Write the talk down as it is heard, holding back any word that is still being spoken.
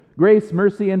Grace,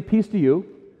 mercy, and peace to you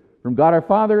from God our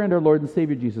Father and our Lord and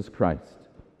Savior Jesus Christ.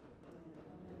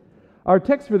 Our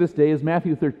text for this day is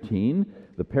Matthew 13,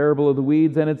 the parable of the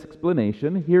weeds and its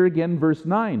explanation. Here again, verse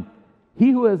 9.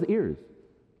 He who has ears,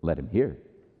 let him hear.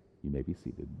 You may be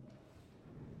seated.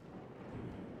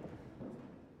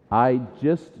 I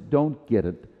just don't get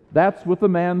it. That's what the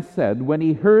man said when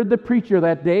he heard the preacher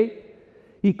that day.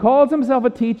 He calls himself a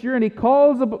teacher, and he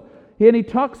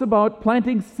talks about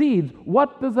planting seeds.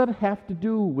 What does that have to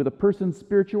do with a person's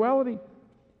spirituality?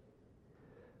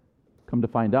 Come to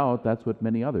find out, that's what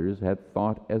many others had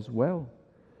thought as well.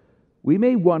 We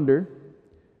may wonder,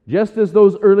 just as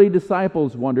those early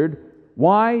disciples wondered,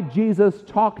 why Jesus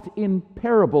talked in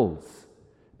parables,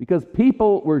 because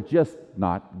people were just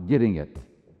not getting it.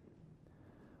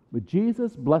 But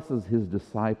Jesus blesses his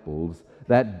disciples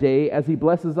that day as he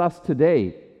blesses us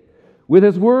today. With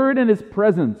his word and his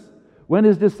presence, when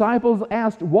his disciples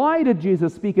asked, why did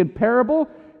Jesus speak in parable?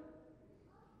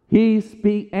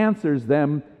 He answers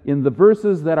them in the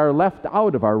verses that are left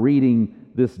out of our reading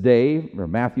this day, or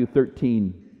Matthew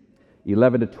 13,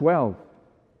 11 to 12.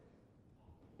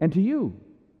 And to you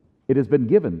it has been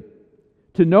given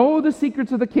to know the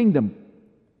secrets of the kingdom,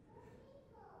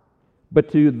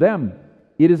 but to them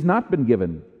it has not been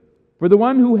given. For the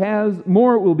one who has,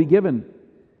 more will be given,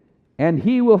 and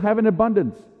he will have an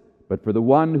abundance. But for the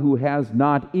one who has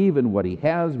not, even what he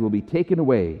has will be taken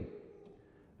away.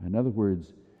 In other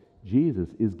words, Jesus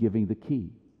is giving the key.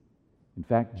 In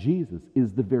fact, Jesus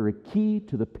is the very key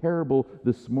to the parable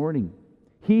this morning.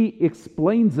 He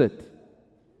explains it.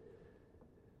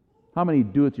 How many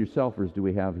do-it-yourselfers do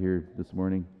we have here this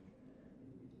morning?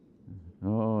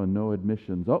 Oh, no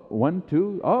admissions. Oh, 1,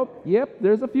 2. Oh, yep,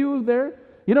 there's a few there.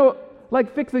 You know,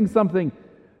 like fixing something.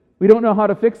 We don't know how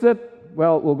to fix it.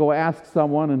 Well, we'll go ask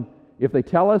someone, and if they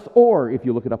tell us, or if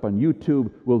you look it up on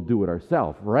YouTube, we'll do it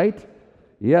ourselves, right?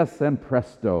 Yes, and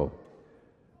presto.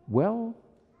 Well,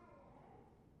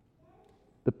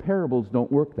 the parables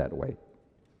don't work that way.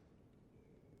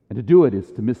 And to do it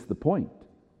is to miss the point.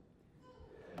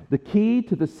 The key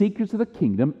to the secrets of the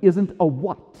kingdom isn't a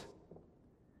what.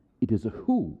 It is a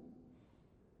who.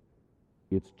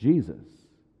 It's Jesus.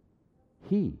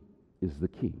 He is the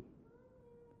key.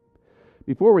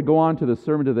 Before we go on to the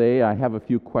sermon today, I have a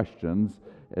few questions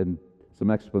and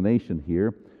some explanation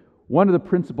here. One of the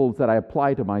principles that I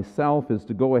apply to myself is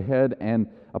to go ahead and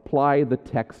apply the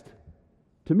text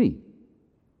to me.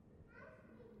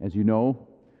 As you know,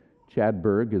 Chad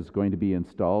Berg is going to be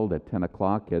installed at 10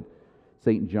 o'clock at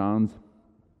St. John's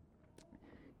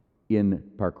in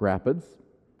Park Rapids.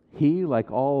 He,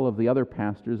 like all of the other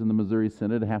pastors in the Missouri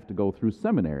Synod, have to go through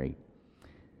seminary.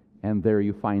 And there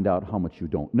you find out how much you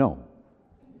don't know.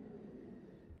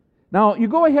 Now, you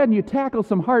go ahead and you tackle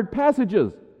some hard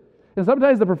passages. And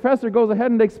sometimes the professor goes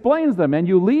ahead and explains them, and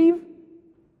you leave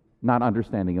not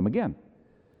understanding them again.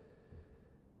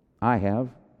 I have.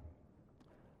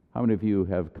 How many of you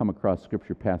have come across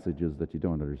scripture passages that you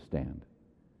don't understand?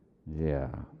 Yeah.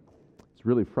 It's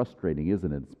really frustrating,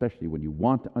 isn't it? Especially when you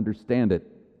want to understand it.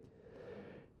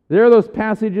 There are those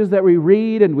passages that we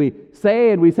read and we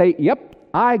say, yep,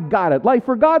 I got it. Like,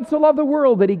 for God so loved the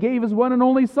world that he gave his one and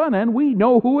only Son, and we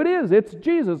know who it is. It's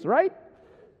Jesus, right?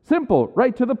 Simple,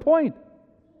 right to the point.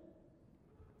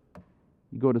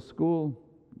 You go to school,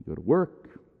 you go to work,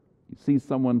 you see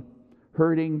someone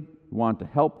hurting, you want to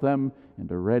help them,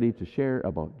 and are ready to share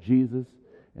about Jesus,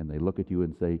 and they look at you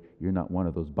and say, you're not one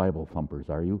of those Bible thumpers,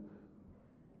 are you?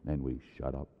 And we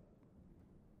shut up.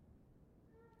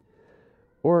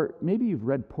 Or maybe you've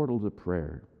read Portals of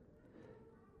Prayer,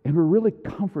 and were really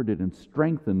comforted and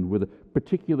strengthened with a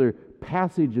particular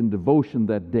passage in devotion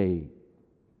that day.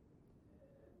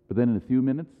 But then in a few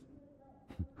minutes,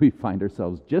 we find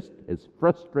ourselves just as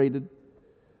frustrated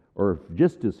or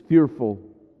just as fearful.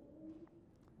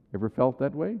 Ever felt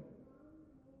that way?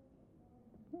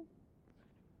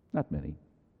 Not many.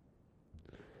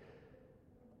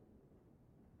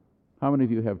 How many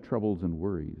of you have troubles and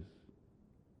worries?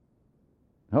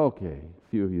 Okay, a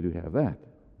few of you do have that.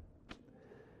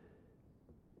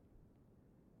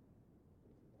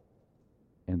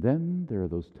 And then there are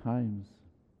those times,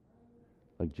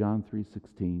 like John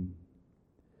 3:16,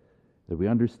 that we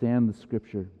understand the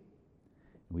Scripture,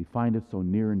 and we find it so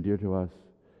near and dear to us,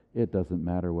 it doesn't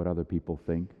matter what other people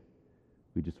think.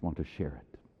 We just want to share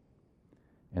it.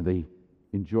 And they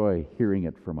enjoy hearing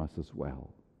it from us as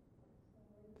well.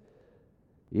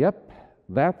 Yep,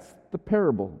 that's the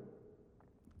parable.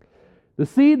 The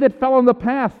seed that fell on the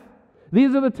path.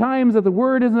 These are the times that the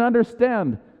Word isn't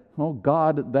understood. Oh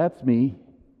God, that's me.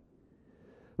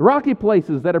 The rocky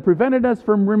places that have prevented us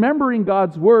from remembering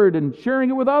God's Word and sharing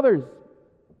it with others.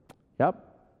 Yep,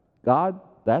 God,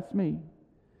 that's me.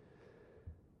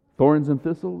 Thorns and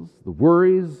thistles, the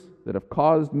worries that have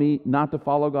caused me not to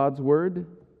follow God's word.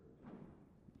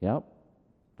 Yep,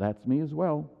 that's me as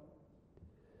well.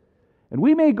 And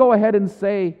we may go ahead and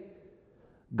say,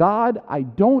 God, I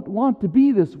don't want to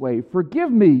be this way.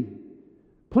 Forgive me.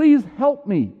 Please help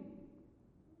me.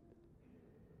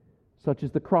 Such is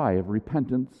the cry of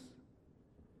repentance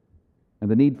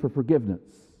and the need for forgiveness.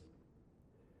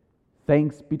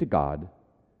 Thanks be to God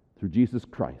through Jesus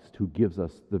Christ, who gives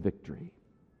us the victory.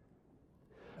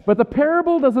 But the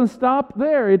parable doesn't stop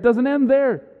there. It doesn't end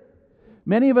there.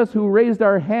 Many of us who raised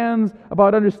our hands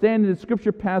about understanding the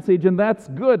Scripture passage, and that's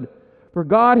good, for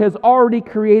God has already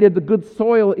created the good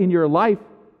soil in your life.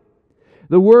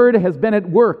 The Word has been at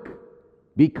work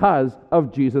because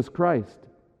of Jesus Christ.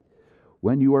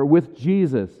 When you are with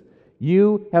Jesus,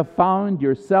 you have found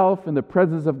yourself in the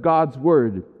presence of God's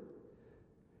Word.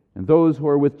 And those who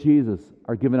are with Jesus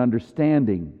are given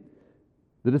understanding.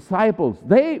 The disciples,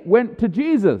 they went to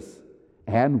Jesus.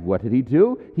 And what did he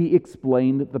do? He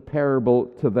explained the parable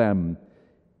to them.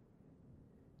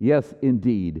 Yes,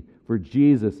 indeed, for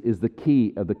Jesus is the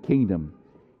key of the kingdom.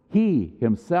 He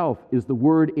himself is the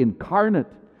Word incarnate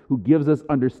who gives us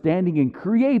understanding and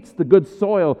creates the good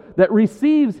soil that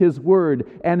receives his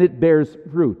Word and it bears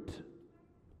fruit.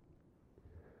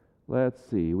 Let's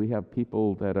see, we have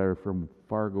people that are from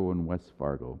Fargo and West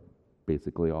Fargo.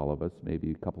 Basically all of us,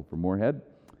 maybe a couple from Moorhead.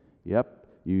 Yep,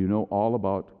 you know all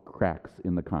about cracks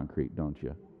in the concrete, don't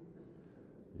you?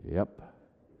 Yep.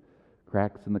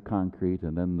 Cracks in the concrete,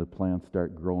 and then the plants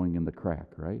start growing in the crack,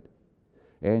 right?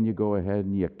 And you go ahead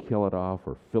and you kill it off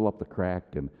or fill up the crack,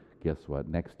 and guess what?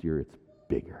 Next year it's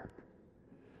bigger.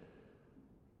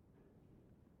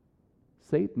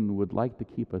 Satan would like to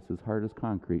keep us as hard as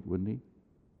concrete, wouldn't he?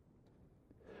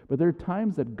 But there are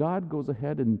times that God goes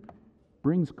ahead and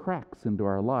brings cracks into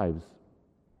our lives.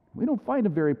 We don't find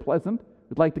them very pleasant.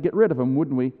 We'd like to get rid of them,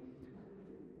 wouldn't we?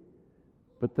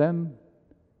 But then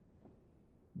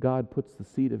God puts the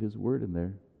seed of his Word in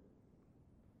there,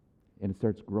 and it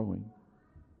starts growing.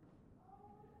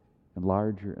 And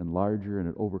larger, and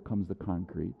it overcomes the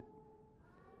concrete.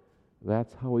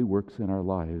 That's how he works in our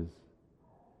lives.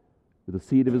 With the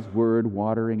seed of his Word,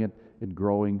 watering it and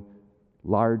growing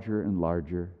larger and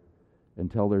larger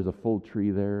until there's a full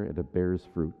tree there and it bears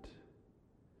fruit.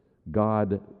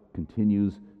 God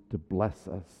continues to bless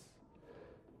us.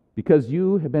 Because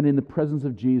you have been in the presence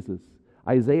of Jesus,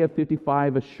 Isaiah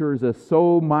 55 assures us,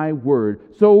 so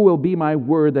will be my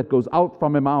word that goes out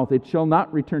from my mouth. It shall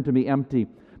not return to me empty,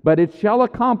 but it shall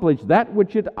accomplish that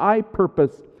which I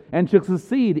purpose, and shall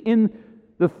succeed in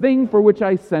the thing for which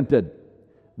I sent it.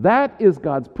 That is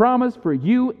God's promise for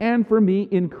you and for me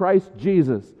in Christ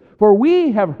Jesus. For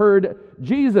we have heard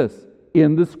Jesus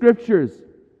in the Scriptures.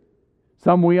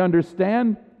 Some we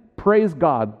understand. Praise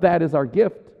God. That is our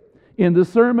gift. In the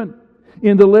sermon,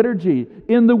 in the liturgy,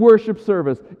 in the worship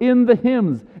service, in the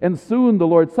hymns, and soon the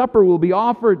Lord's Supper will be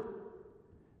offered.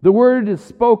 The Word is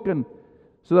spoken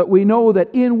so that we know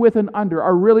that in, with, and under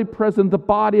are really present the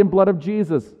body and blood of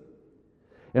Jesus.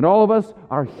 And all of us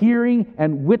are hearing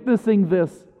and witnessing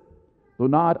this. Though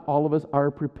not all of us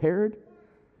are prepared,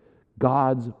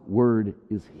 God's Word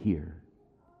is here.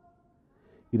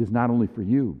 It is not only for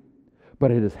you, but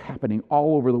it is happening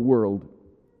all over the world.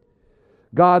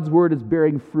 God's Word is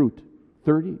bearing fruit,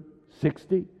 30,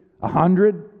 60,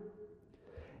 100.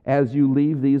 As you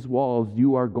leave these walls,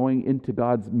 you are going into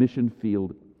God's mission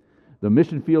field, the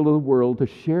mission field of the world, to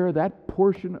share that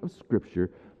portion of Scripture,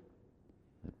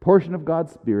 that portion of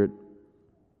God's Spirit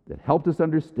that helped us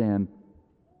understand.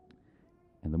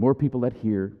 And the more people that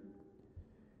hear,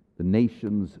 the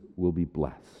nations will be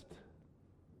blessed.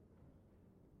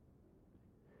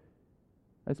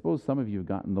 I suppose some of you have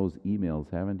gotten those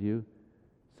emails, haven't you?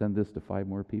 Send this to 5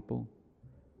 more people.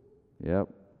 Yep,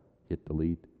 hit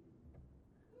delete.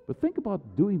 But think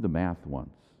about doing the math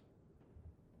once.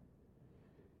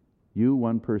 You,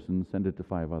 one person, send it to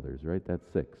 5 others, right?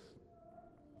 That's 6.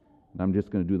 And I'm just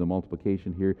going to do the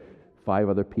multiplication here. 5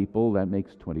 other people, that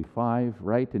makes 25,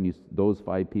 right? And those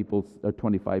 5 people,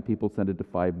 25 people, send it to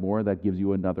 5 more. That gives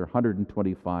you another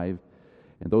 125.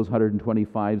 And those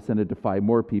 125 send it to 5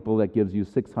 more people. That gives you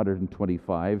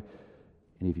 625.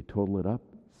 And if you total it up,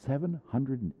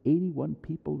 781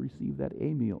 people receive that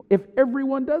email. If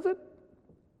everyone does it.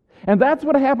 And that's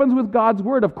what happens with God's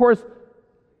Word. Of course,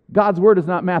 God's Word is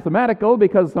not mathematical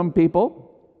because some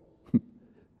people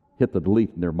hit the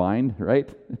delete in their mind, right?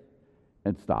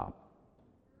 And stop.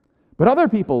 But other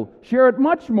people share it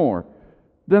much more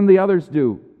than the others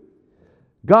do.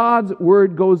 God's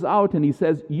Word goes out and he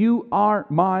says, you are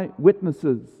my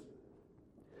witnesses.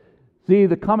 See,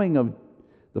 the coming of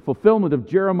the fulfillment of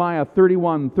Jeremiah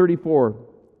 31:34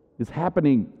 is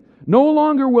happening. No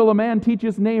longer will a man teach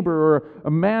his neighbor or a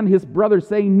man his brother,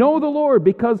 saying, "Know the Lord,"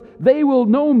 because they will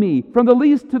know me, from the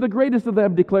least to the greatest of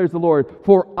them, declares the Lord.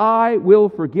 For I will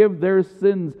forgive their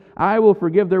sins, I will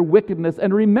forgive their wickedness,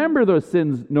 and remember those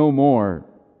sins no more.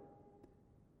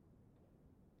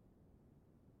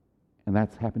 And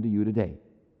that's happened to you today,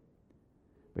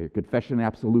 by your confession and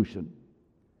absolution.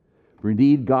 For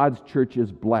indeed, God's church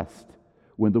is blessed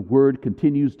when the word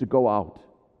continues to go out.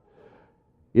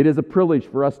 It is a privilege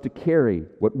for us to carry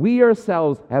what we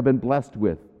ourselves have been blessed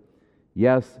with.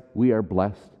 Yes, we are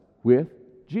blessed with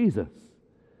Jesus.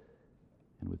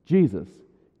 And with Jesus,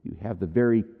 you have the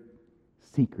very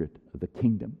secret of the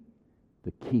kingdom,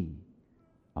 the key.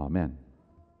 Amen.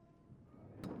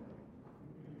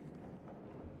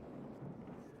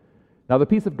 Now the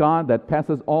peace of God that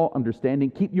passes all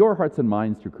understanding, keep your hearts and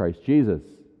minds through Christ Jesus.